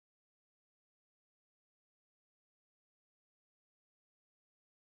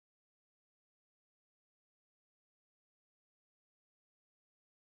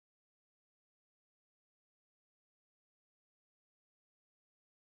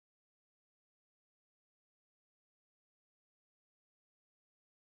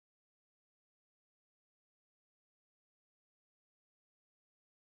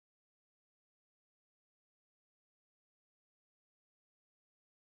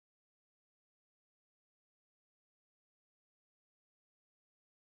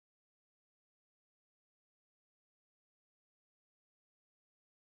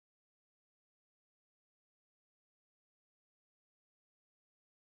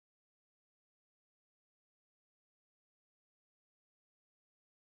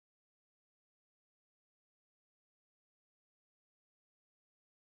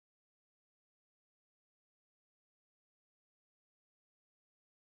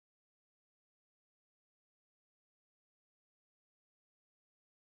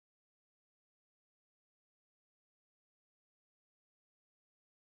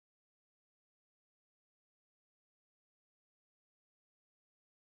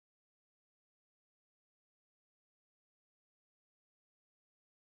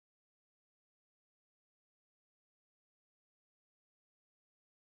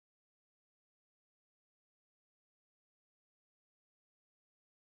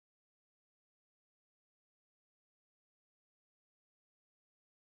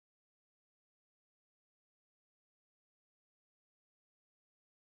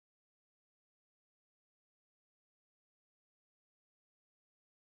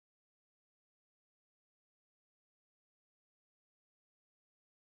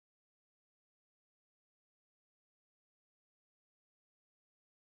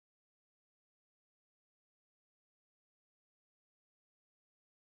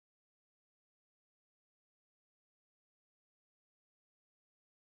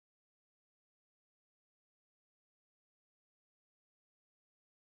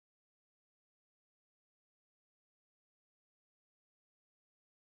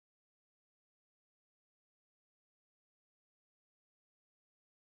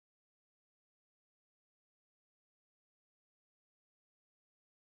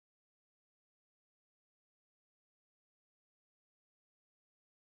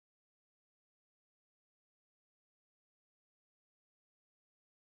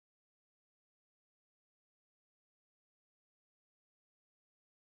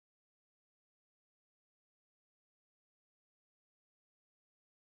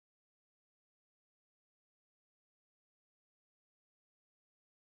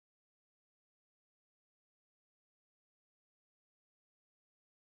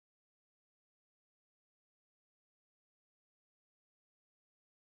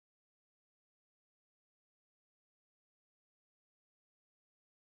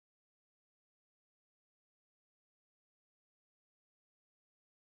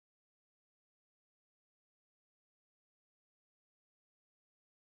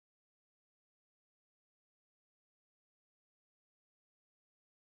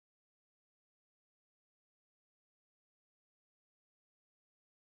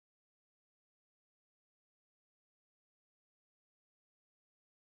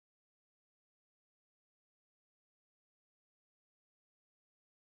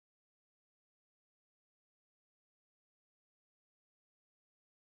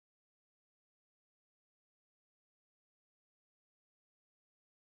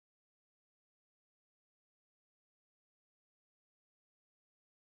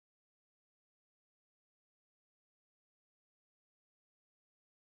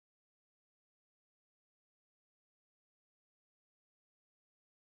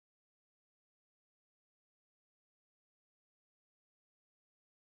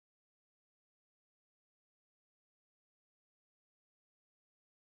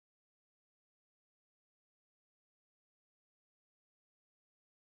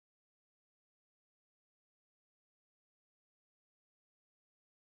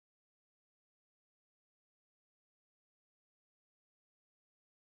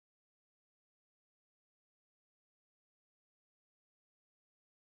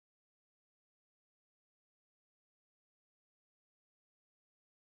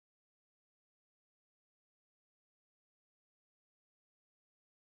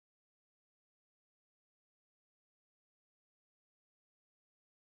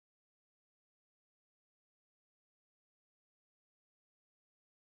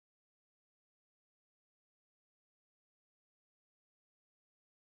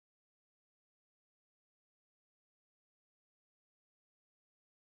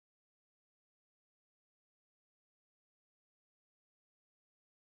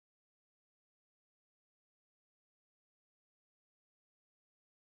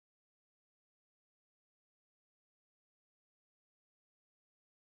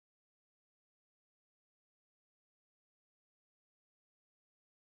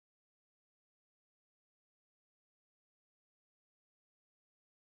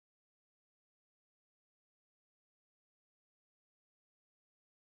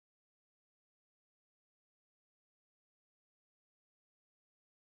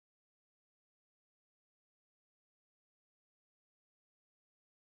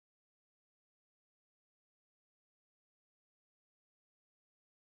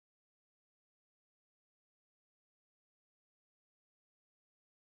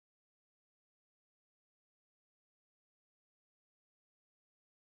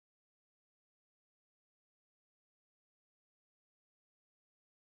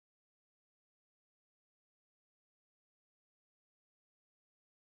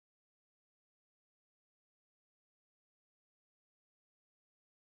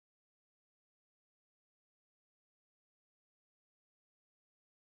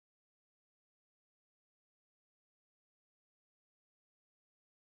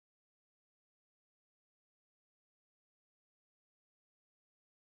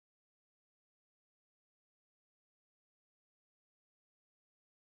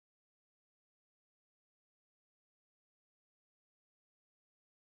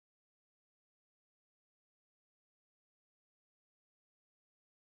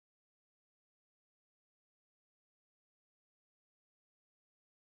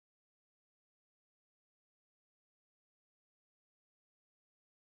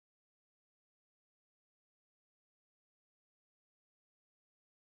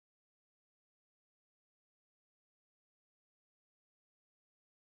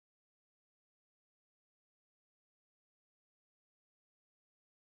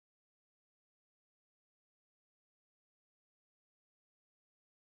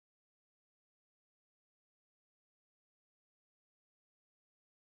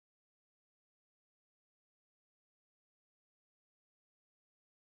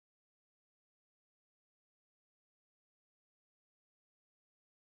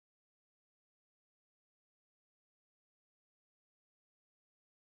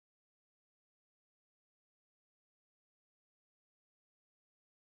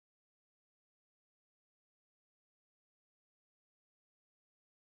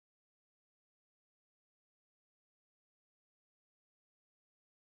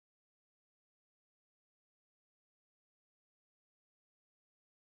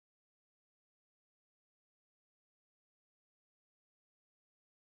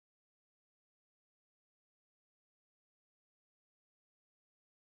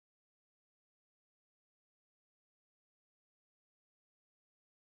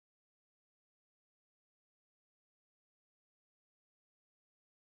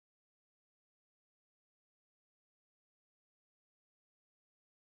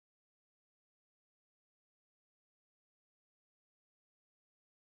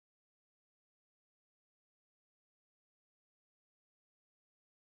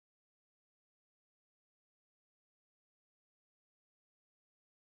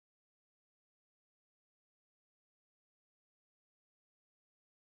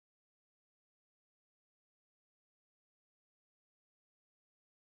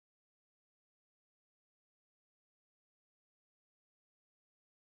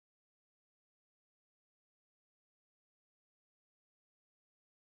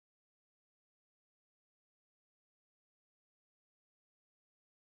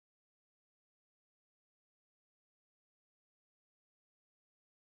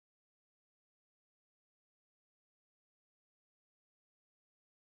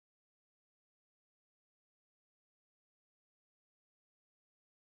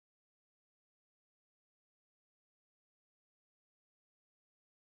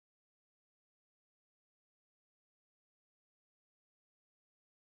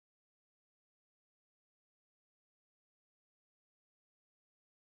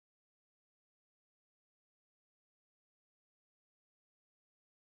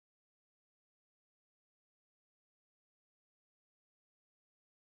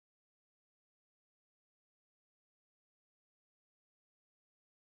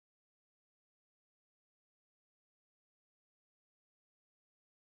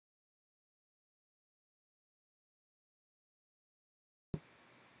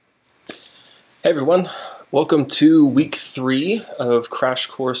Hey everyone, welcome to week 3 of Crash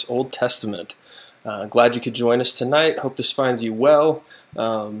Course Old Testament. Glad you could join us tonight. Hope this finds you well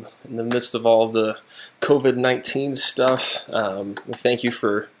in the midst of all the COVID-19 stuff. We thank you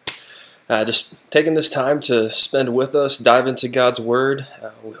for just taking this time to spend with us, dive into God's Word.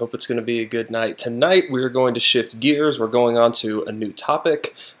 We hope it's going to be a good night. Tonight we're going to shift gears. We're going on to a new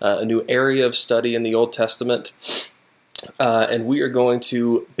topic, a new area of study in the Old Testament. And we are going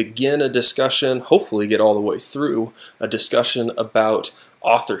to begin a discussion, hopefully get all the way through, a discussion about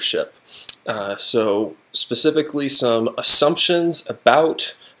authorship. So specifically some assumptions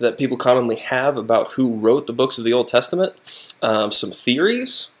that people commonly have about who wrote the books of the Old Testament, some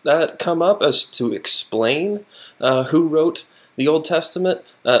theories that come up as to explain who wrote the Old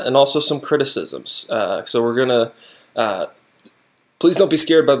Testament, and also some criticisms. So we're going to please don't be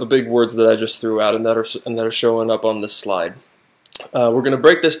scared by the big words that I just threw out and that are showing up on this slide. We're going to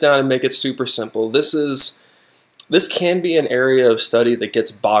break this down and make it super simple. This can be an area of study that gets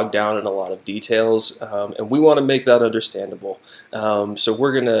bogged down in a lot of details, and we want to make that understandable. So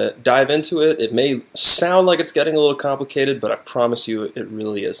we're going to dive into it. It may sound like it's getting a little complicated, but I promise you it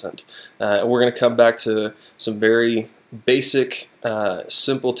really isn't. And we're going to come back to some very basic,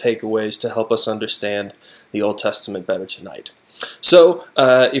 simple takeaways to help us understand the Old Testament better tonight. So,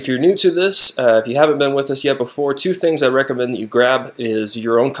 if you're new to this, if you haven't been with us yet before, two things I recommend that you grab is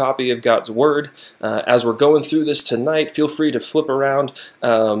your own copy of God's Word. As we're going through this tonight, feel free to flip around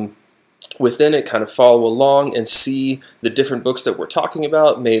within it, kind of follow along and see the different books that we're talking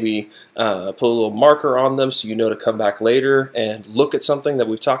about. Maybe put a little marker on them so you know to come back later and look at something that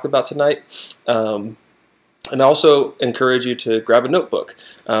we've talked about tonight. And I also encourage you to grab a notebook.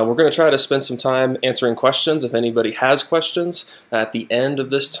 We're going to try to spend some time answering questions if anybody has questions at the end of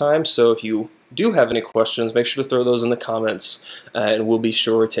this time. So if you do have any questions, make sure to throw those in the comments, and we'll be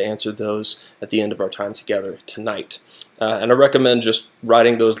sure to answer those at the end of our time together tonight. And I recommend just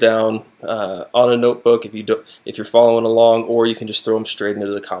writing those down on a notebook if you're following along, or you can just throw them straight into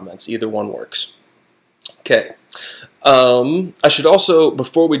the comments. Either one works. Okay. I should also,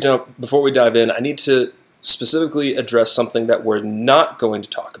 before we dive in, I need to specifically address something that we're not going to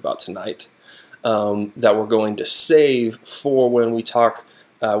talk about tonight, that we're going to save for when we talk,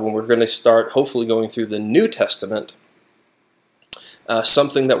 when we're going to start hopefully going through the New Testament,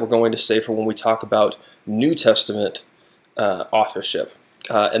 something that we're going to save for when we talk about New Testament authorship.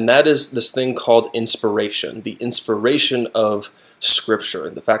 And that is this thing called inspiration, the inspiration of Scripture,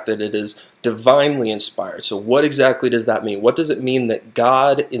 the fact that it is divinely inspired. So what exactly does that mean? What does it mean that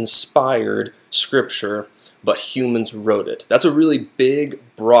God inspired Scripture, but humans wrote it? That's a really big,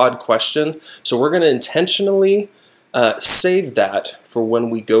 broad question. So we're going to intentionally save that for when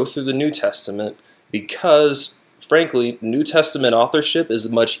we go through the New Testament, because frankly, New Testament authorship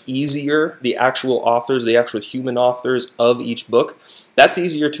is much easier. The actual authors, the actual human authors of each book, that's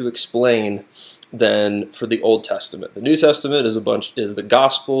easier to explain than for the Old Testament. The New Testament is the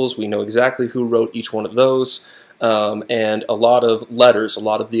Gospels. We know exactly who wrote each one of those, and a lot of letters, a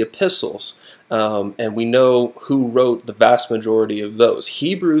lot of the epistles, and we know who wrote the vast majority of those.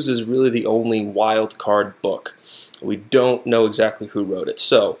 Hebrews is really the only wild card book. We don't know exactly who wrote it.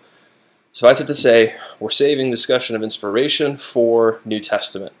 So that's it to say, we're saving discussion of inspiration for New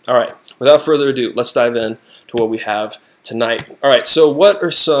Testament. All right, without further ado, let's dive in to what we have tonight. All right, so what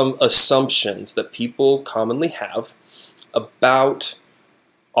are some assumptions that people commonly have about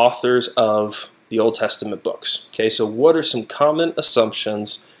authors of the Old Testament books? Okay, so what are some common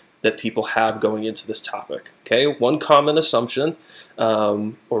assumptions that people have going into this topic? Okay, one common assumption,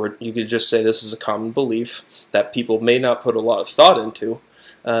 or you could just say this is a common belief that people may not put a lot of thought into,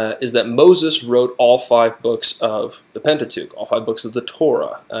 is that Moses wrote all 5 books of the Pentateuch, all 5 books of the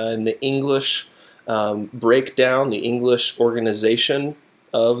Torah. In the English breakdown, the English organization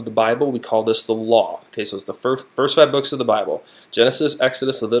of the Bible, we call this the law. Okay, so it's the first 5 books of the Bible: Genesis,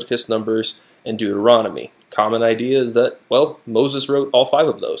 Exodus, Leviticus, Numbers, and Deuteronomy. Common idea is that, well, Moses wrote all 5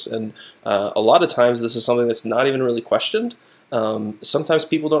 of those, and a lot of times this is something that's not even really questioned. Sometimes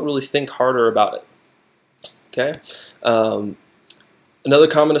people don't really think harder about it. Okay. Another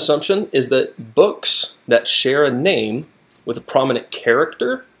common assumption is that books that share a name with a prominent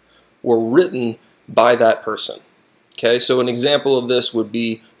character were written by that person. Okay, so an example of this would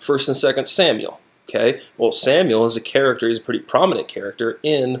be 1st and 2nd Samuel. Okay, well, Samuel is a character, he's a pretty prominent character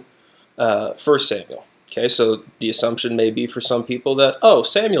in 1st Samuel. Okay, so the assumption may be for some people that, oh,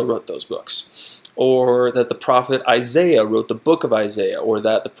 Samuel wrote those books, or that the prophet Isaiah wrote the book of Isaiah, or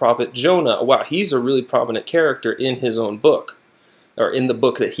that the prophet Jonah, wow, he's a really prominent character in his own book, or in the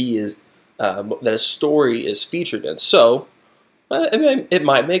book that he is, that his story is featured in. So It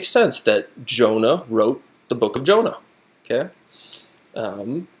might make sense that Jonah wrote the book of Jonah. Okay.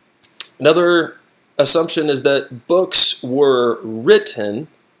 Another assumption is that books were written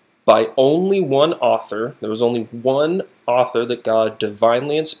by only one author. There was only one author that God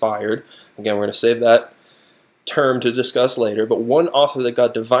divinely inspired. Again, we're going to save that term to discuss later, but one author that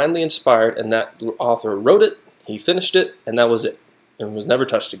God divinely inspired, and that author wrote it, he finished it, and that was it. And was never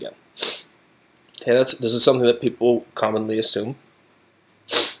touched again. Okay, this is something that people commonly assume.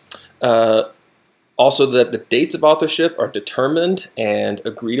 Also, that the dates of authorship are determined and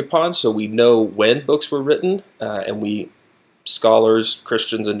agreed upon, so we know when books were written, and scholars,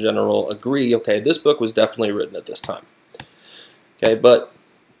 Christians in general, agree, okay, this book was definitely written at this time. Okay, but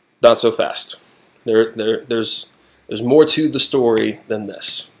not so fast. There's more to the story than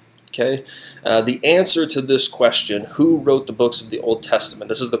this. Okay, the answer to this question, who wrote the books of the Old Testament?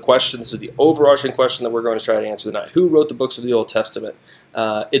 This is the question. This is the overarching question that we're going to try to answer tonight. Who wrote the books of the Old Testament?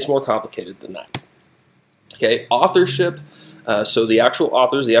 It's more complicated than that. Okay, authorship. So the actual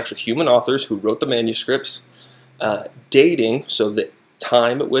authors, the actual human authors who wrote the manuscripts. Dating, so the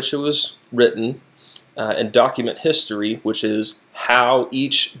time at which it was written, and document history, which is how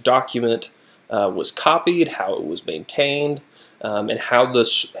each document was copied, how it was maintained. And how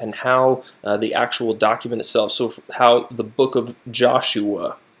the actual document itself, so how the book of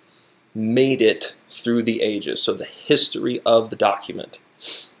Joshua made it through the ages, so the history of the document.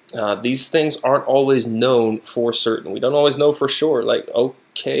 These things aren't always known for certain. We don't always know for sure, like,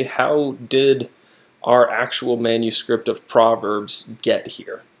 okay, how did our actual manuscript of Proverbs get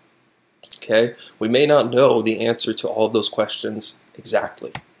here? Okay, we may not know the answer to all of those questions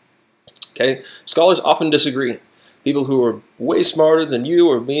exactly. Okay, scholars often disagree. People who are way smarter than you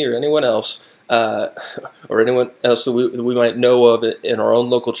or me or anyone else, or anyone else that we might know of in our own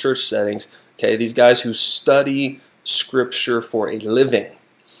local church settings, okay, these guys who study Scripture for a living,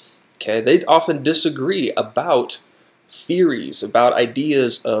 okay, they often disagree about theories, about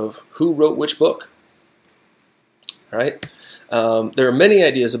ideas of who wrote which book, all right? There are many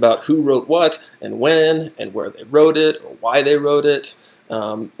ideas about who wrote what and when and where they wrote it or why they wrote it.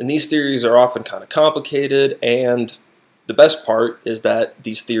 And these theories are often kind of complicated, and the best part is that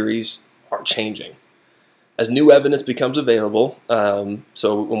these theories are changing. As new evidence becomes available,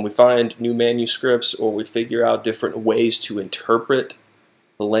 so when we find new manuscripts or we figure out different ways to interpret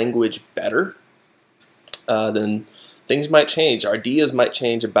the language better, then things might change. Ideas might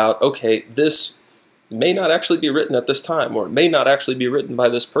change about, okay, this may not actually be written at this time, or it may not actually be written by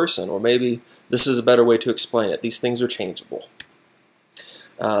this person, or maybe this is a better way to explain it. These things are changeable.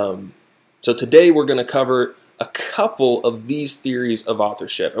 So today we're going to cover a couple of these theories of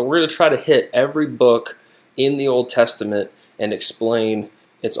authorship, and we're going to try to hit every book in the Old Testament and explain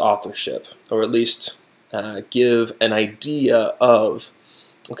its authorship, or at least give an idea of,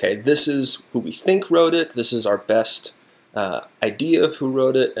 okay, this is who we think wrote it, this is our best idea of who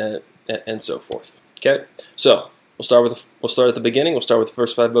wrote it, and so forth. Okay, so we'll start at the beginning. We'll start with the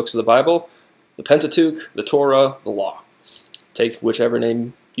first 5 books of the Bible: the Pentateuch, the Torah, the Law. Take whichever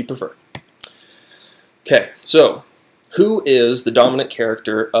name you prefer. Okay, so who is the dominant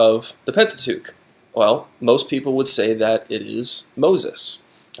character of the Pentateuch? Well, most people would say that it is Moses.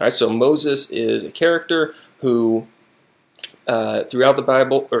 All right, so Moses is a character who, throughout the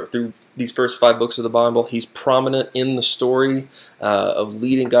Bible, or through these first 5 books of the Bible, he's prominent in the story of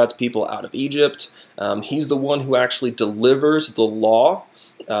leading God's people out of Egypt. He's the one who actually delivers the law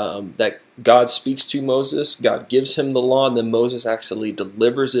that God speaks to Moses. God gives him the law, and then Moses actually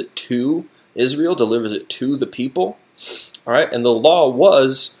delivers it to Israel, delivers it to the people. All right, and the law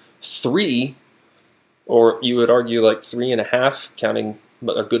was 3, or you would argue like 3.5, counting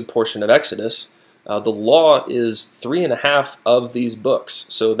a good portion of Exodus. The law is 3.5 of these books.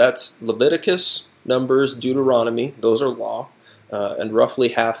 So that's Leviticus, Numbers, Deuteronomy. Those are law, and roughly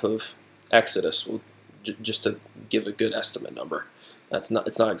half of Exodus, just to give a good estimate number. It's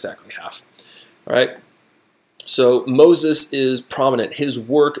not exactly half. All right. So Moses is prominent. His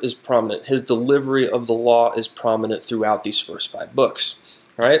work is prominent. His delivery of the law is prominent throughout these first 5 books.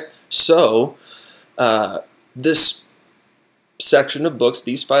 All right. So this section of books,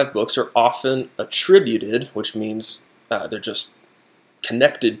 these 5 books, are often attributed, which means they're just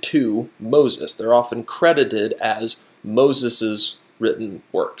connected to Moses. They're often credited as Moses's written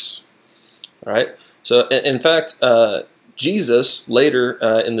works. All right. So in fact, Jesus later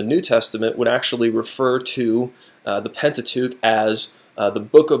in the New Testament would actually refer to the Pentateuch as the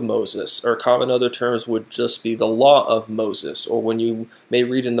Book of Moses, or common other terms would just be the Law of Moses, or when you may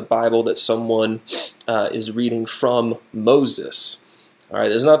read in the Bible that someone is reading from Moses. All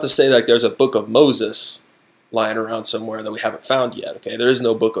right, it's not to say like there's a Book of Moses lying around somewhere that we haven't found yet. Okay, there is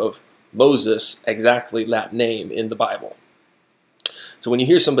no book of Moses, exactly that name, in the Bible. So when you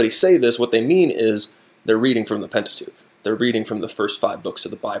hear somebody say this, what they mean is they're reading from the Pentateuch. They're reading from the first 5 books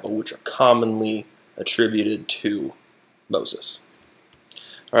of the Bible, which are commonly attributed to Moses.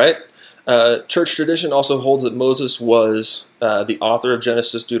 All right. Church tradition also holds that Moses was the author of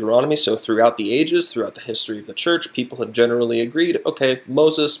Genesis, Deuteronomy. So throughout the ages, throughout the history of the church, people have generally agreed, okay,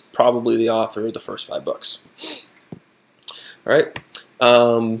 Moses probably the author of the first 5 books. All right.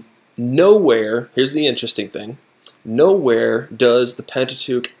 Nowhere, here's the interesting thing, nowhere does the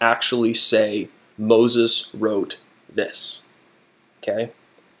Pentateuch actually say Moses wrote this. Okay?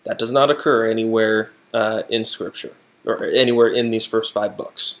 That does not occur anywhere in Scripture, or anywhere in these first 5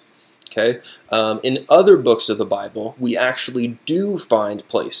 books. Okay? In other books of the Bible, we actually do find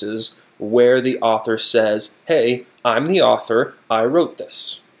places where the author says, hey, I'm the author, I wrote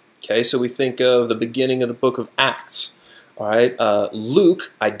this. Okay, so we think of the beginning of the book of Acts. All right,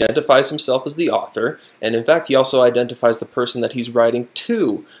 Luke identifies himself as the author, and in fact, he also identifies the person that he's writing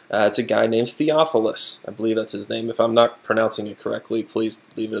to. It's a guy named Theophilus. I believe that's his name. If I'm not pronouncing it correctly, please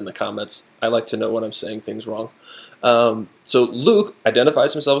leave it in the comments. I like to know when I'm saying things wrong. So Luke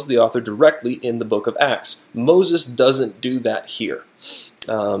identifies himself as the author directly in the book of Acts. Moses doesn't do that here.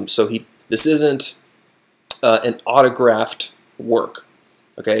 This isn't an autographed work.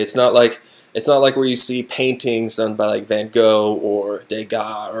 Okay, it's not like where you see paintings done by like Van Gogh or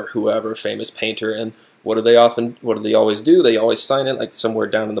Degas or whoever, famous painter, and what do they always do? They always sign it like somewhere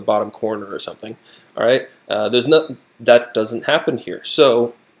down in the bottom corner or something. All right, that doesn't happen here.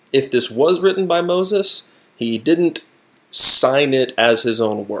 So if this was written by Moses, he didn't sign it as his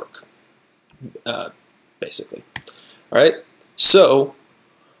own work, basically. All right, so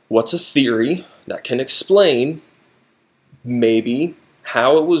what's a theory that can explain maybe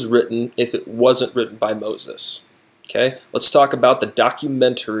how it was written if it wasn't written by Moses? Okay, let's talk about the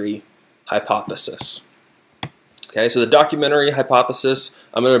documentary hypothesis. Okay, so the documentary hypothesis,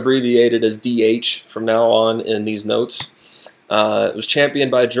 I'm going to abbreviate it as DH from now on in these notes. It was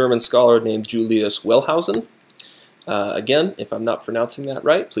championed by a German scholar named Julius Wellhausen. Again, if I'm not pronouncing that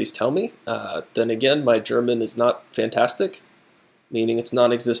right, please tell me. Then again, my German is not fantastic, meaning it's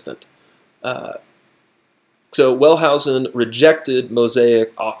non-existent. So Wellhausen rejected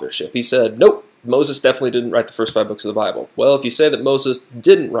Mosaic authorship. He said, nope, Moses definitely didn't write the first 5 books of the Bible. Well, if you say that Moses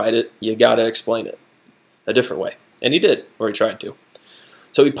didn't write it, you got to explain it a different way. And he did, or he tried to.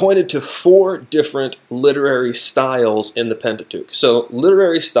 So he pointed to 4 different literary styles in the Pentateuch. So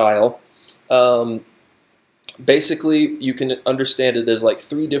literary style, basically you can understand it as like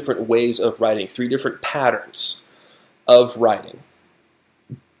 3 different ways of writing, 3 different patterns of writing.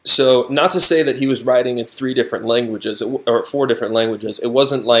 So not to say that he was writing in 3 different languages, or 4 different languages. It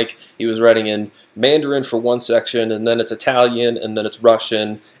wasn't like he was writing in Mandarin for one section, and then it's Italian, and then it's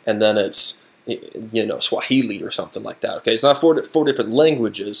Russian, and then it's, you know, Swahili or something like that. Okay, it's not 4 different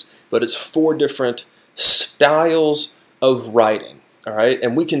languages, but it's 4 different styles of writing. All right,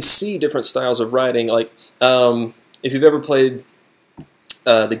 and we can see different styles of writing. Like if you've ever played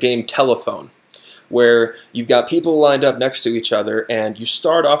the game Telephone, where you've got people lined up next to each other, and you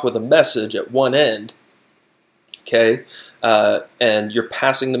start off with a message at one end, okay, and you're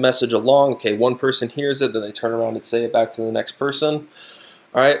passing the message along. Okay, one person hears it, then they turn around and say it back to the next person.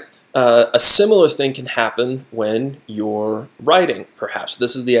 All right, a similar thing can happen when you're writing, perhaps.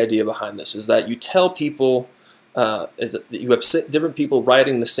 This is the idea behind this, is that you tell people, you have different people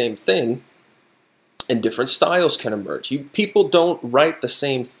writing the same thing, and different styles can emerge. People don't write the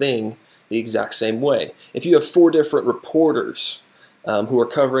same thing the exact same way. If you have 4 different reporters who are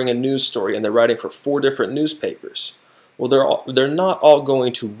covering a news story and they're writing for 4 different newspapers, well, they're not all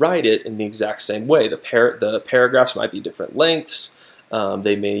going to write it in the exact same way. The paragraphs might be different lengths.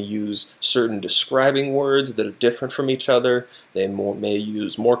 They may use certain describing words that are different from each other. They may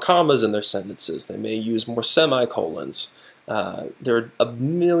use more commas in their sentences. They may use more semicolons. There are a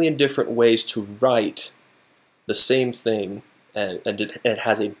million different ways to write the same thing, and it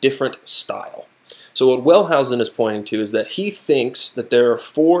has a different style. So what Wellhausen is pointing to is that he thinks that there are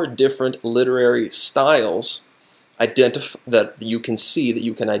 4 different literary styles that you can see, that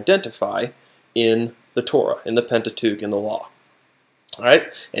you can identify in the Torah, in the Pentateuch, in the Law. All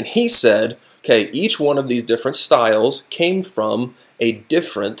right? And he said, okay, each one of these different styles came from a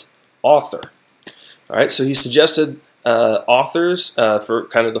different author. All right, so he suggested authors for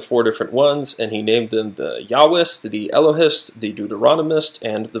kind of the 4 different ones, and he named them the Yahwist, the Elohist, the Deuteronomist,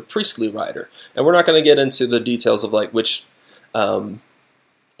 and the priestly writer. And we're not going to get into the details of like which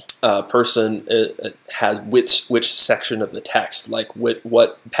person has which section of the text, like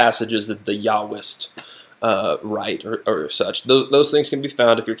what passages that the Yahwist right or such. Those things can be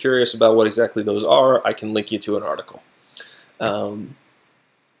found. If you're curious about what exactly those are, I can link you to an article.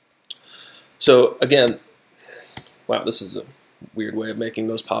 So again, wow, this is a weird way of making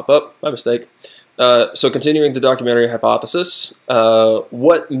those pop up. My mistake. So continuing the documentary hypothesis,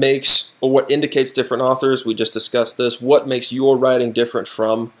 what indicates different authors? We just discussed this. What makes your writing different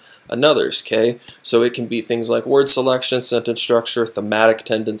from another's? Okay, so it can be things like word selection, sentence structure, thematic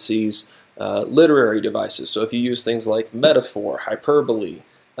tendencies, literary devices. So if you use things like metaphor, hyperbole,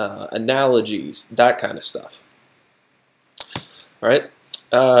 analogies, that kind of stuff. All right.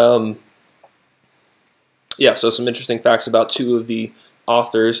 Yeah, so some interesting facts about two of the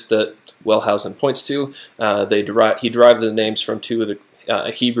authors that Wellhausen points to. He derived the names from two of the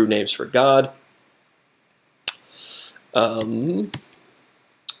Hebrew names for God. And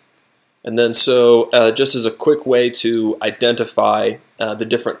then just as a quick way to identify the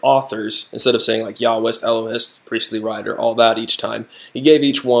different authors, instead of saying like Yahwist, Elohist, priestly writer, all that each time, he gave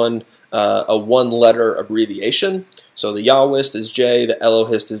each one a one-letter abbreviation. So the Yahwist is J, the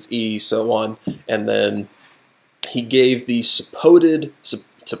Elohist is E, so on, and then he gave the supposed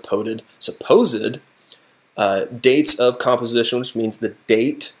dates of composition, which means the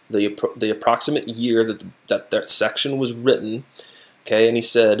date, the approximate year that section was written. Okay, and he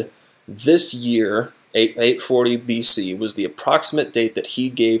said this year, 840 BC, was the approximate date that he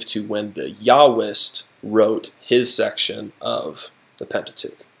gave to when the Yahwist wrote his section of the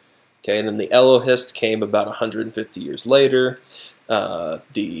Pentateuch. Okay, and then the Elohist came about 150 years later.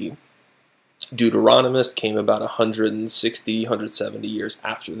 The Deuteronomist came about 160, 170 years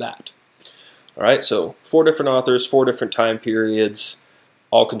after that. All right, so 4 different authors, 4 different time periods,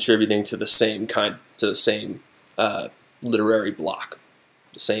 all contributing to the same literary block,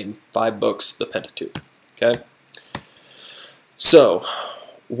 the same 5 books, the Pentateuch. Okay, so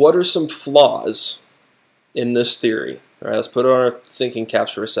what are some flaws in this theory? All right, let's put on our thinking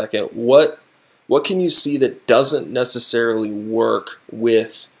caps for a second. What can you see that doesn't necessarily work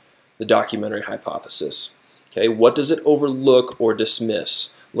with the documentary hypothesis? Okay, what does it overlook or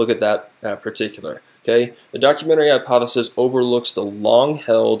dismiss? Look at that particular. Okay, the documentary hypothesis overlooks the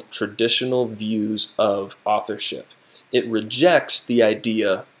long-held traditional views of authorship. It rejects the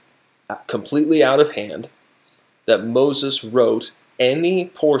idea, completely out of hand, that Moses wrote any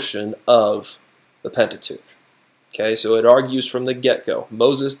portion of the Pentateuch. Okay, so it argues from the get-go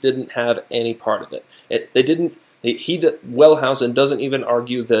Moses didn't have any part of it. Wellhausen doesn't even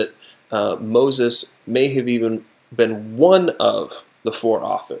argue that Moses may have even been one of the 4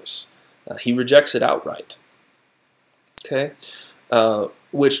 authors. He rejects it outright. Okay,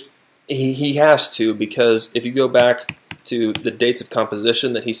 which he has to, because if you go back to the dates of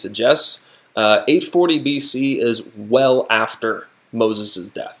composition that he suggests, 840 BC is well after Moses'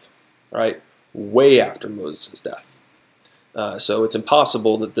 death, right? Way after Moses' death. So it's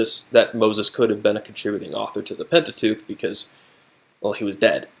impossible that Moses could have been a contributing author to the Pentateuch because, well, he was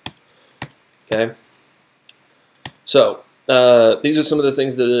dead. Okay, so these are some of the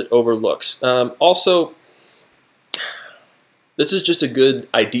things that it overlooks. Also, this is just a good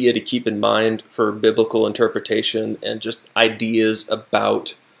idea to keep in mind for biblical interpretation and just ideas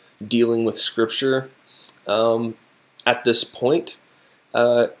about dealing with Scripture. At this point,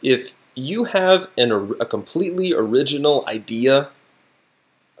 if you have a completely original idea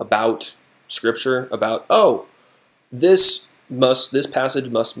about Scripture, about, oh, this passage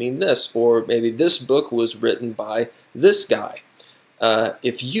must mean this, or maybe this book was written by this guy.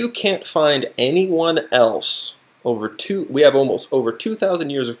 If you can't find anyone else we have almost over 2,000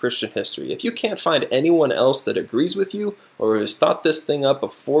 years of Christian history. If you can't find anyone else that agrees with you or has thought this thing up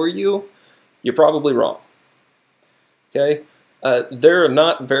before you, you're probably wrong. Okay? There are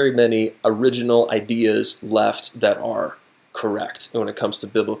not very many original ideas left that are correct when it comes to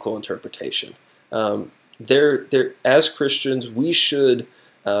biblical interpretation. As Christians, we should,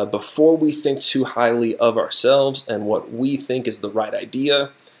 before we think too highly of ourselves and what we think is the right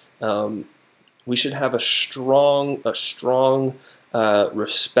idea, we should have a strong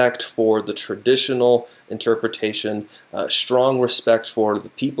respect for the traditional interpretation, strong respect for the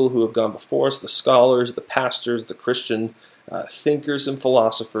people who have gone before us, the scholars, the pastors, the Christian thinkers and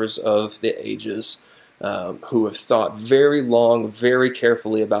philosophers of the ages, who have thought very long, very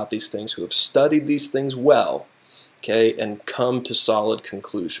carefully about these things, who have studied these things well, okay, and come to solid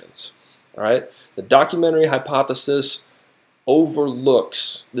conclusions. All right, the documentary hypothesis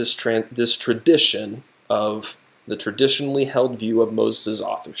overlooks this tradition of the traditionally held view of Moses'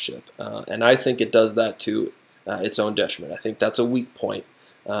 authorship, and I think it does that to its own detriment. I think that's a weak point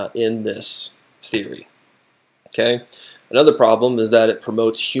in this theory. Okay, another problem is that it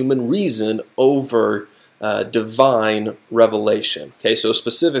promotes human reason over divine revelation. Okay, so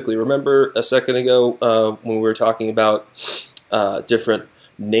specifically, remember a second ago when we were talking about different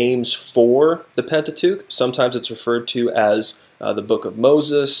names for the Pentateuch? Sometimes it's referred to as the book of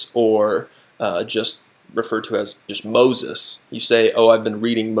Moses, or just referred to as just Moses. You say, oh, I've been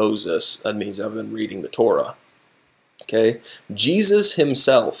reading Moses. That means I've been reading the Torah. Okay, Jesus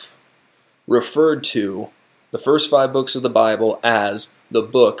himself referred to the first 5 books of the Bible as the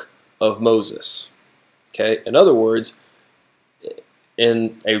book of Moses. Okay, in other words,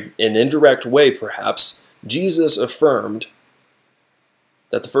 in an indirect way perhaps, Jesus affirmed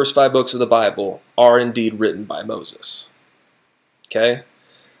that the first 5 books of the Bible are indeed written by Moses. Okay?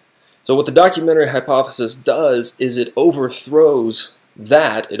 So what the documentary hypothesis does is it overthrows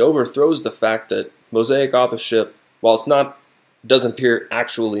that. It overthrows the fact that Mosaic authorship, while doesn't appear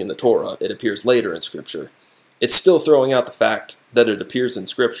actually in the Torah, it appears later in Scripture, it's still throwing out the fact that it appears in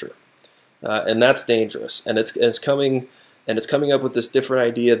Scripture. And that's dangerous. And it's coming up with this different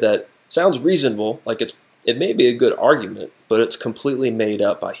idea that sounds reasonable, like it may be a good argument, but it's completely made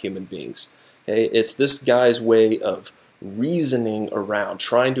up by human beings. Okay? It's this guy's way of reasoning around,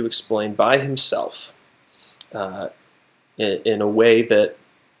 trying to explain by himself in a way that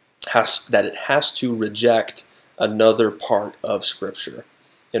it has to reject another part of Scripture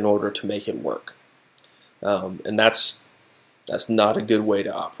in order to make it work. And that's not a good way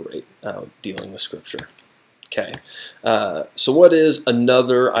to operate dealing with Scripture. Okay, so what is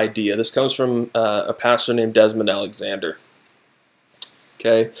another idea? This comes from a pastor named Desmond Alexander.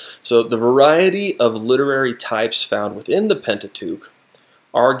 Okay, so the variety of literary types found within the Pentateuch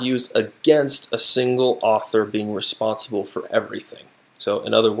argues against a single author being responsible for everything. So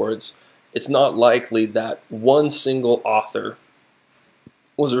in other words, it's not likely that one single author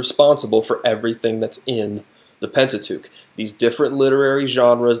was responsible for everything that's in the Pentateuch. These different literary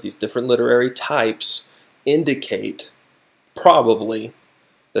genres, these different literary types indicate probably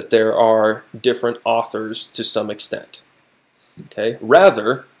that there are different authors to some extent. Okay?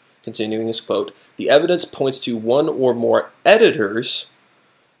 Rather, continuing his quote, the evidence points to one or more editors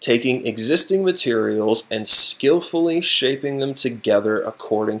taking existing materials and skillfully shaping them together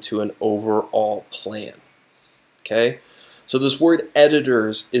according to an overall plan. Okay? So this word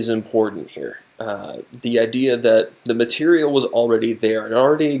editors is important here. The idea that the material was already there, it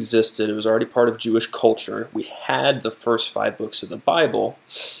already existed, it was already part of Jewish culture. We had the first 5 books of the Bible.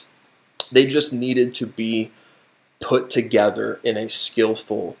 They just needed to be put together in a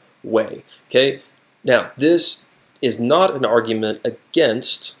skillful way. Okay? Now, this is not an argument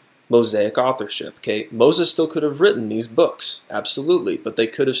against Mosaic authorship. Okay? Moses still could have written these books, absolutely, but they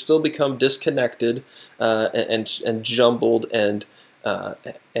could have still become disconnected and jumbled and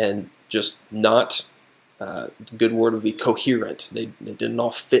just not, the good word would be coherent. They didn't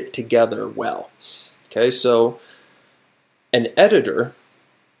all fit together well. Okay, so an editor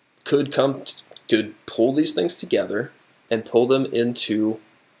could pull these things together and pull them into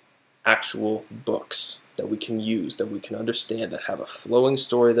actual books that we can use, that we can understand, that have a flowing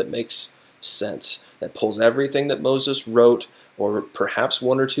story that makes sense, that pulls everything that Moses wrote, or perhaps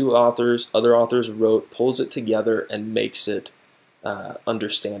one or two other authors wrote, pulls it together and makes it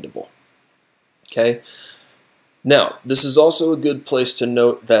understandable. Okay? Now, this is also a good place to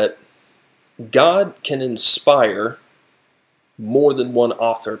note that God can inspire more than one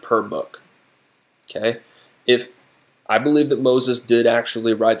author per book. Okay? If I believe that Moses did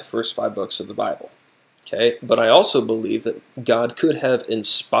actually write the first 5 books of the Bible. Okay? But I also believe that God could have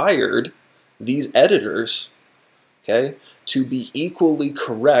inspired these editors, okay, to be equally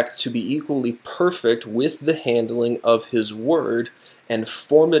correct, to be equally perfect with the handling of His Word and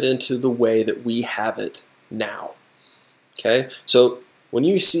form it into the way that we have it now. Okay? So when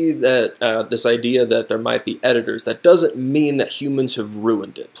you see that this idea that there might be editors, that doesn't mean that humans have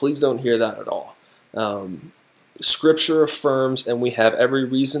ruined it. Please don't hear that at all. Scripture affirms, and we have every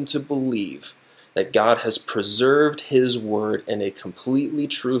reason to believe, that God has preserved His Word in a completely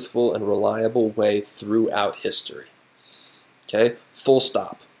truthful and reliable way throughout history. Okay? Full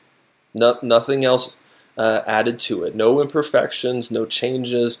stop. Nothing else added to it. No imperfections, no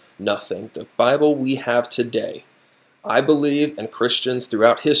changes, nothing. The Bible we have today, I believe, and Christians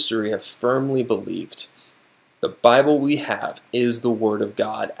throughout history have firmly believed, the Bible we have is the Word of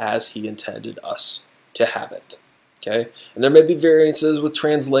God as He intended us to have it. Okay? And there may be variances with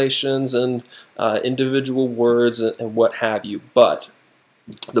translations and individual words and what have you, but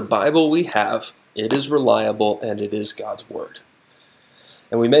the Bible we have, it is reliable and it is God's Word.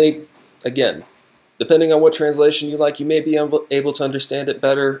 And we may, again, depending on what translation you like, you may be able to understand it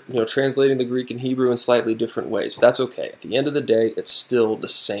better, translating the Greek and Hebrew in slightly different ways. But that's okay. At the end of the day, it's still the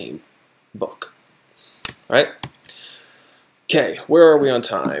same book. All right. Okay, where are we on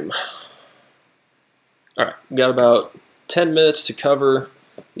time? All right, we got about 10 minutes to cover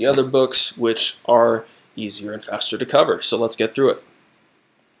the other books, which are easier and faster to cover. So let's get through it.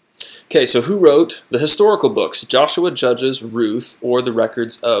 Okay, so who wrote the historical books? Joshua, Judges, Ruth, or the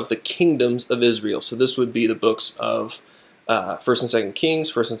records of the kingdoms of Israel? So this would be the books of 1st and 2nd Kings,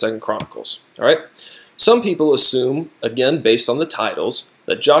 1st and 2nd Chronicles. All right. Some people assume, again, based on the titles,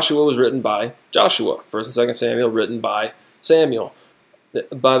 that Joshua was written by Joshua. 1st and 2nd Samuel written by Samuel.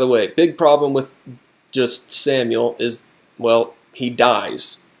 By the way, big problem with just Samuel is, well, he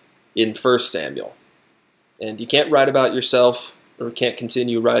dies in 1st Samuel. And you can't write about yourself, or can't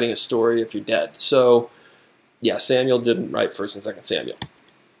continue writing a story if you're dead. So, yeah, Samuel didn't write 1st and 2nd Samuel.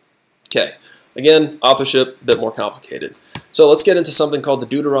 Okay, again, authorship, a bit more complicated. So let's get into something called the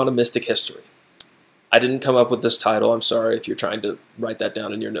Deuteronomistic history. I didn't come up with this title. I'm sorry if you're trying to write that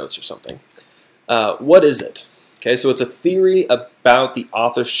down in your notes or something. What is it? Okay, so it's a theory about the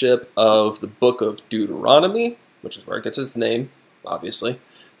authorship of the book of Deuteronomy, which is where it gets its name, obviously,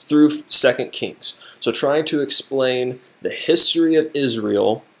 through 2nd Kings. So trying to explain the history of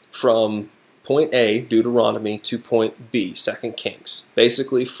Israel from point A, Deuteronomy, to point B, 2nd Kings.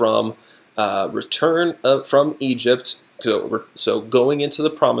 Basically from return from Egypt, so going into the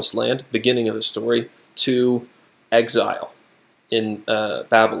Promised Land, beginning of the story, to exile in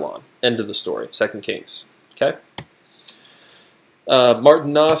Babylon, end of the story, 2nd Kings. Okay?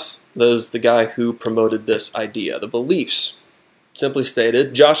 Martin Noth was the guy who promoted this idea. The beliefs, simply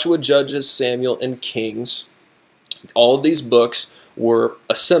stated, Joshua, Judges, Samuel, and Kings. All of these books were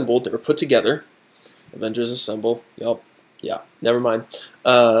assembled, they were put together. Avengers Assemble, yep, yeah, never mind.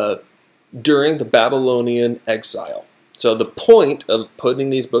 During the Babylonian exile. So the point of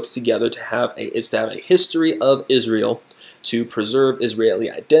putting these books together is to have a history of Israel, to preserve Israeli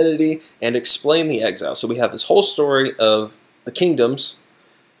identity and explain the exile. So we have this whole story of the kingdoms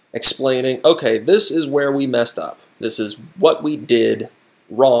explaining, okay, this is where we messed up. This is what we did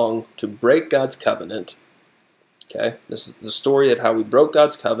wrong to break God's covenant. Okay, this is the story of how we broke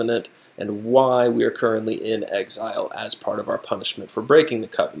God's covenant and why we are currently in exile as part of our punishment for breaking the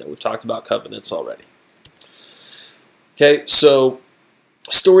covenant. We've talked about covenants already. Okay, so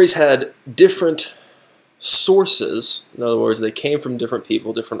stories had different sources. In other words, they came from different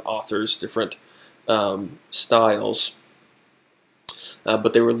people, different authors, different styles,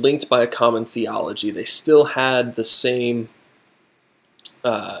 but they were linked by a common theology. They still had the same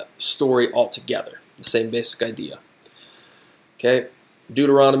story altogether. The same basic idea. Okay,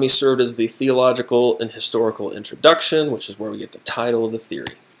 Deuteronomy served as the theological and historical introduction, which is where we get the title of the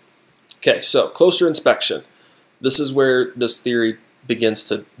theory. Okay, so closer inspection. This is where this theory begins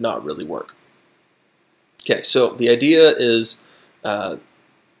to not really work. Okay, so the idea is that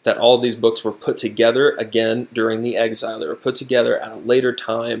all of these books were put together again during the exile. They were put together at a later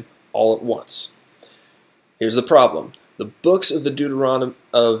time all at once. Here's the problem. The books of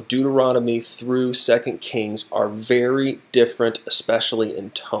Deuteronomy through 2nd Kings are very different, especially in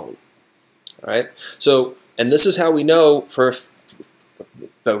tone. All right? So, and this is how we know, for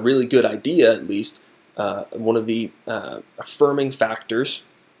a really good idea at least, one of the affirming factors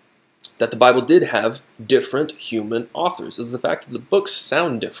that the Bible did have different human authors is the fact that the books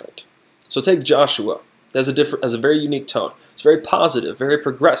sound different. So take Joshua. It has a very unique tone. It's very positive, very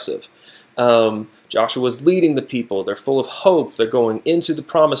progressive. Joshua's leading the people. They're full of hope. They're going into the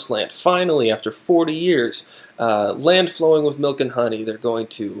Promised Land. Finally, after 40 years, land flowing with milk and honey. They're going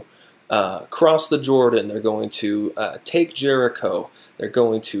to cross the Jordan. They're going to take Jericho. They're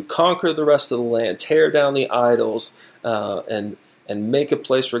going to conquer the rest of the land, tear down the idols, and make a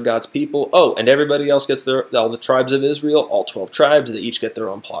place for God's people. Oh, and everybody else gets all the tribes of Israel, all 12 tribes, they each get their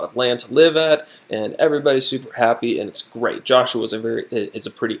own plot of land to live at, and everybody's super happy, and it's great. Joshua is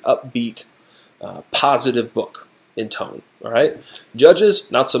a pretty upbeat, positive book in tone. All right,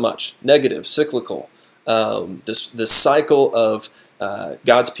 Judges, not so much. Negative, cyclical. This cycle of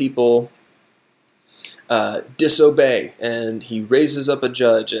God's people disobey, and He raises up a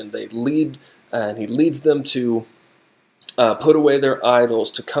judge, and He leads them to put away their idols,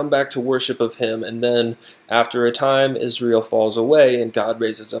 to come back to worship of Him, and then after a time Israel falls away and God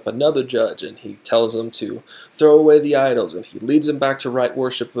raises up another judge and He tells them to throw away the idols and He leads them back to right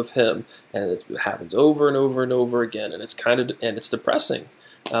worship of Him, and it happens over and over and over again, and it's depressing.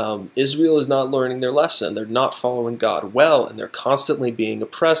 Israel is not learning their lesson. They're not following God well, and they're constantly being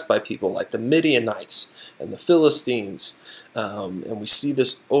oppressed by people like the Midianites and the Philistines, and we see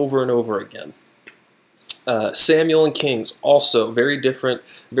this over and over again. Samuel and Kings, also very different,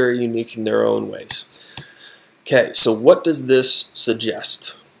 very unique in their own ways. Okay, so what does this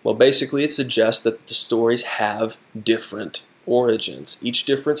suggest? Well, basically it suggests that the stories have different origins. Each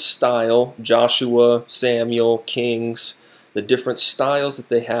different style, Joshua, Samuel, Kings, the different styles that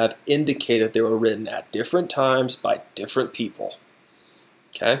they have indicate that they were written at different times by different people.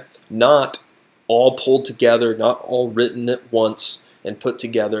 Okay? Not all pulled together, not all written at once and put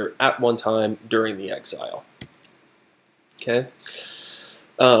together at one time during the exile. Okay?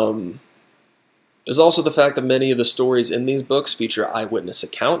 There's also the fact that many of the stories in these books feature eyewitness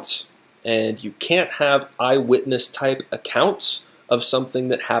accounts, and you can't have eyewitness type accounts of something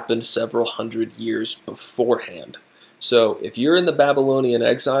that happened several hundred years beforehand. So if you're in the Babylonian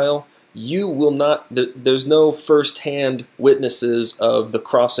exile, you will not, there's no first-hand witnesses of the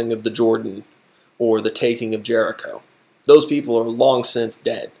crossing of the Jordan or the taking of Jericho. Those people are long since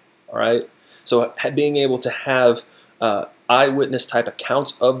dead, all right? So being able to have eyewitness type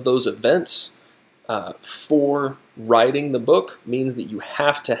accounts of those events for writing the book means that you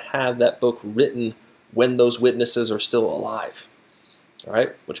have to have that book written when those witnesses are still alive, all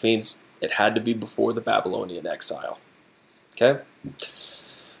right? Which means it had to be before the Babylonian exile, okay?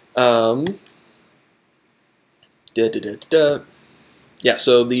 Yeah,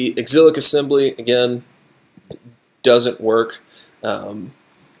 so the exilic assembly, again, doesn't work.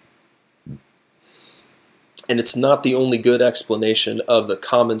 And it's not the only good explanation of the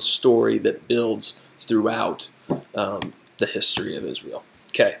common story that builds throughout the history of Israel.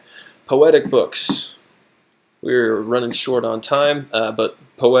 Okay, poetic books. We're running short on time, but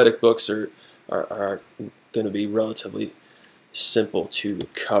poetic books are going to be relatively simple to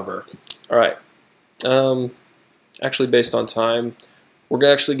cover. All right. Actually, based on time,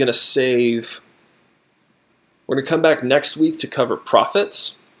 we're actually going to save. We're going to come back next week to cover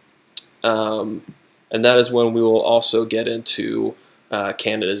prophets. And that is when we will also get into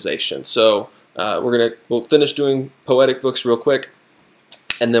canonization. So we'll finish doing poetic books real quick,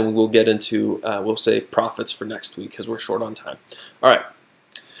 and then we will get into we'll save prophets for next week because we're short on time. All right.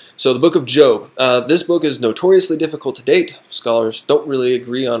 So the book of Job. This book is notoriously difficult to date. Scholars don't really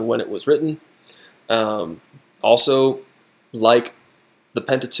agree on when it was written. Also, like the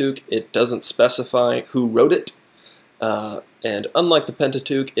Pentateuch, it doesn't specify who wrote it. And unlike the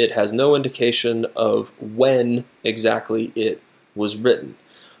Pentateuch, it has no indication of when exactly it was written.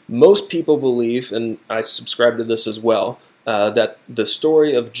 Most people believe, and I subscribe to this as well, that the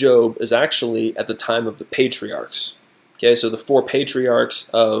story of Job is actually at the time of the patriarchs. Okay, so the four patriarchs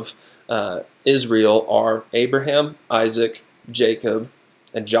of Israel are Abraham, Isaac, Jacob,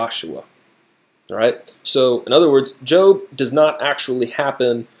 and Joshua. All right? So, in other words, Job does not actually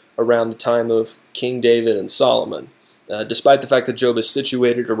happen around the time of King David and Solomon. Despite the fact that Job is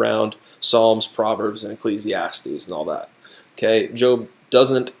situated around Psalms, Proverbs, and Ecclesiastes and all that. Okay, Job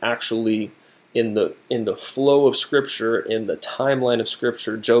doesn't actually, in the flow of Scripture, in the timeline of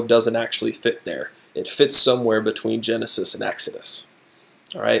Scripture, Job doesn't actually fit there. It fits somewhere between Genesis and Exodus.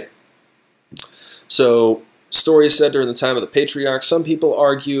 All right. So, stories set during the time of the patriarchs. Some people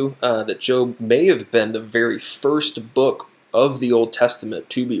argue that Job may have been the very first book of the Old Testament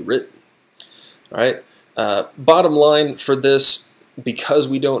to be written. All right. Bottom line for this, because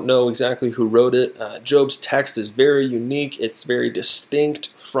we don't know exactly who wrote it, Job's text is very unique. It's very distinct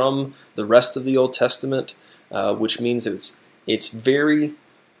from the rest of the Old Testament, which means it's very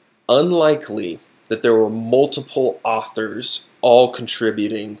unlikely that there were multiple authors all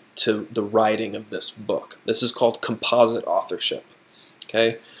contributing to the writing of this book. This is called composite authorship.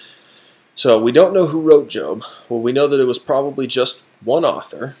 Okay, so we don't know who wrote Job. Well, we know that it was probably just one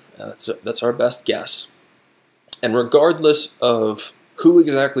author. That's our best guess. And regardless of who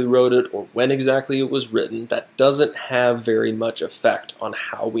exactly wrote it or when exactly it was written, that doesn't have very much effect on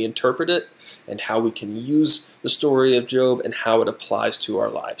how we interpret it and how we can use the story of Job and how it applies to our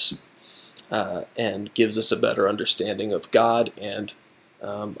lives, and gives us a better understanding of God and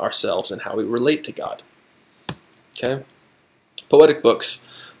ourselves and how we relate to God. Okay? Poetic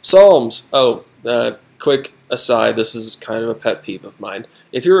books. Psalms. Quick aside, this is kind of a pet peeve of mine.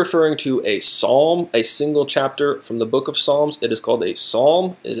 If you're referring to a psalm, a single chapter from the book of Psalms, it is called a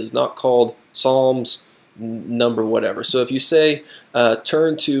psalm. It is not called Psalms number whatever. So if you say,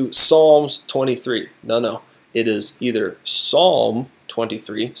 turn to Psalms 23, no. It is either Psalm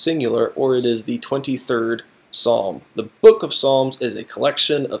 23, singular, or it is the 23rd Psalm. The book of Psalms is a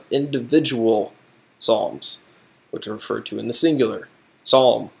collection of individual psalms, which are referred to in the singular,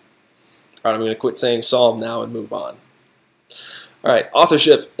 psalm. All right, I'm going to quit saying psalm now and move on. All right,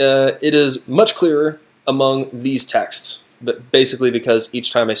 authorship. It is much clearer among these texts, but basically because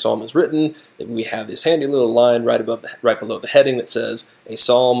each time a psalm is written, we have this handy little line right below the heading that says a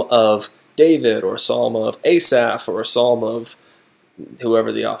psalm of David, or a psalm of Asaph, or a psalm of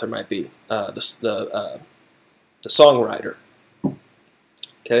whoever the author might be, the songwriter.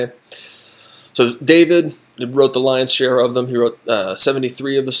 Okay, so David wrote the lion's share of them. He wrote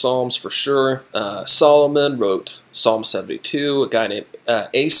 73 of the Psalms for sure. Solomon wrote Psalm 72. A guy named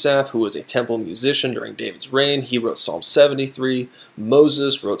Asaph, who was a temple musician during David's reign, he wrote Psalm 73.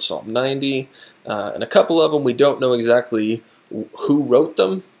 Moses wrote Psalm 90. And a couple of them, we don't know exactly who wrote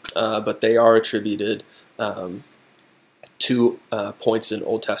them, but they are attributed to points in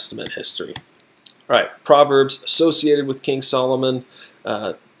Old Testament history. All right, Proverbs associated with King Solomon.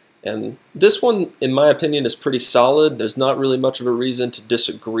 And this one, in my opinion, is pretty solid. There's not really much of a reason to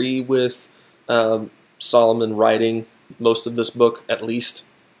disagree with Solomon writing most of this book, at least.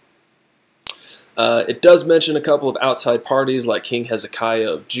 It does mention a couple of outside parties like King Hezekiah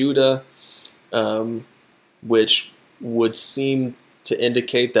of Judah, which would seem to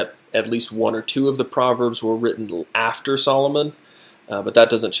indicate that at least one or two of the Proverbs were written after Solomon, but that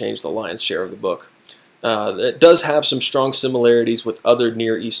doesn't change the lion's share of the book. It does have some strong similarities with other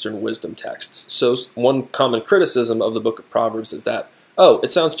Near Eastern wisdom texts. So one common criticism of the book of Proverbs is that, oh,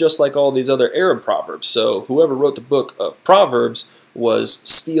 it sounds just like all these other Arab proverbs, so whoever wrote the book of Proverbs was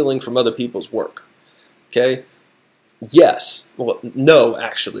stealing from other people's work. Okay? Yes. Well, no,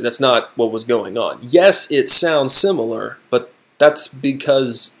 actually, that's not what was going on. Yes, it sounds similar, but that's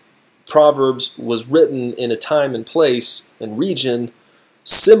because Proverbs was written in a time and place and region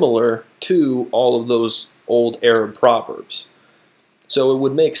similar to all of those old Arab proverbs. So it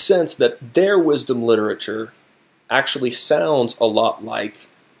would make sense that their wisdom literature actually sounds a lot like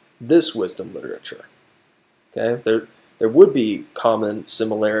this wisdom literature. Okay, there would be common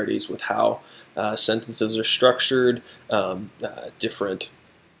similarities with how sentences are structured, different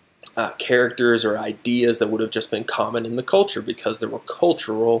characters or ideas that would have just been common in the culture because there were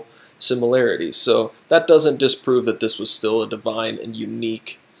cultural similarities. So that doesn't disprove that this was still a divine and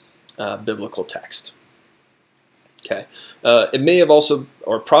unique biblical text. Okay, it may have also,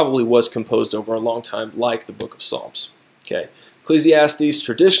 or probably was composed over a long time, like the Book of Psalms. Okay, Ecclesiastes,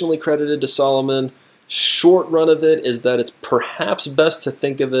 traditionally credited to Solomon. Short run of it is that it's perhaps best to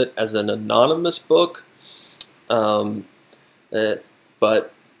think of it as an anonymous book, but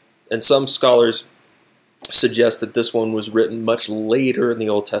and some scholars suggest that this one was written much later in the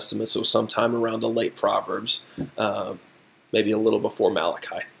Old Testament, so sometime around the late Proverbs, maybe a little before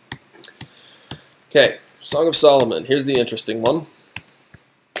Malachi. Okay, Song of Solomon. Here's the interesting one.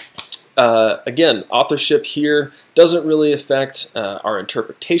 Again, authorship here doesn't really affect our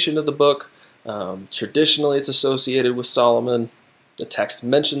interpretation of the book. Traditionally, it's associated with Solomon. The text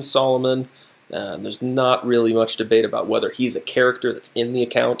mentions Solomon. There's not really much debate about whether he's a character that's in the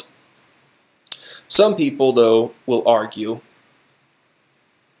account. Some people, though, will argue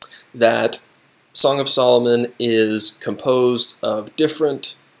that Song of Solomon is composed of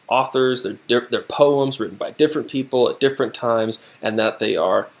different authors, they're poems written by different people at different times, and that they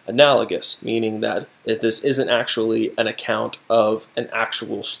are analogous, meaning that if this isn't actually an account of an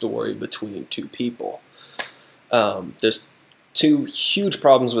actual story between two people. There's two huge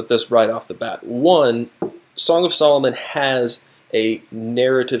problems with this right off the bat. One, Song of Solomon has a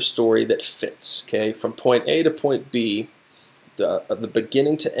narrative story that fits. Okay, from point A to point B, the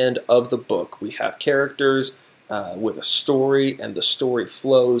beginning to end of the book, we have characters with a story, and the story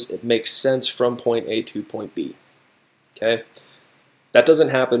flows. It makes sense from point A to point B. Okay, that doesn't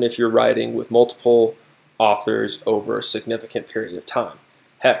happen if you're writing with multiple authors over a significant period of time.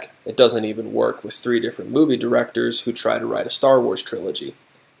 Heck, it doesn't even work with 3 different movie directors who try to write a Star Wars trilogy.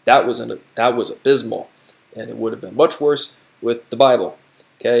 That was abysmal, and it would have been much worse with the Bible.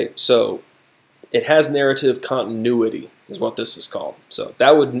 Okay, so it has narrative continuity, is what this is called. So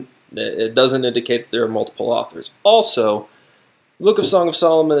it doesn't indicate that there are multiple authors. Also, the Book of Song of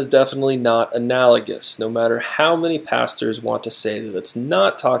Solomon is definitely not analogous, no matter how many pastors want to say that it's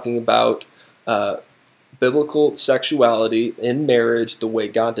not talking about biblical sexuality in marriage the way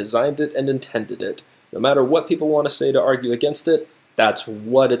God designed it and intended it. No matter what people want to say to argue against it, that's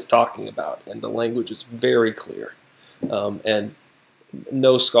what it's talking about, and the language is very clear. And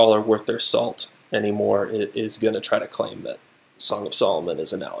no scholar worth their salt anymore is going to try to claim that Song of Solomon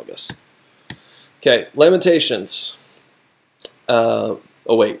is analogous. Okay, Lamentations. Oh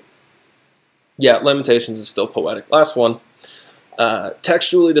wait. Yeah, Lamentations is still poetic. Last one.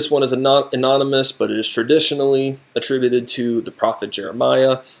 Textually, this one is anonymous, but it is traditionally attributed to the prophet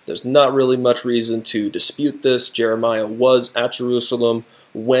Jeremiah. There's not really much reason to dispute this. Jeremiah was at Jerusalem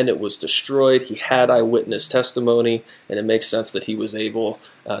when it was destroyed. He had eyewitness testimony, and it makes sense that he was able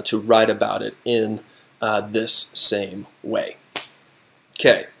to write about it in this same way.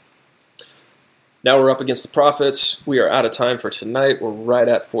 Okay. Now we're up against the profits. We are out of time for tonight. We're right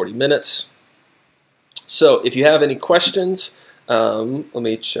at 40 minutes. So if you have any questions, let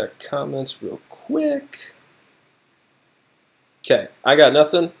me check comments real quick. Okay, I got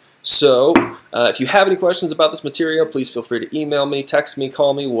nothing. So if you have any questions about this material, please feel free to email me, text me,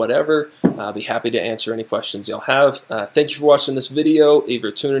 call me, whatever. I'll be happy to answer any questions y'all have. Thank you for watching this video, either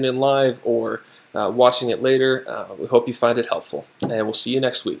tuning in live or watching it later. We hope you find it helpful, and we'll see you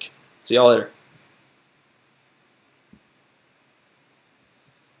next week. See y'all later.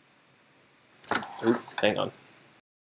 Ooh, hang on.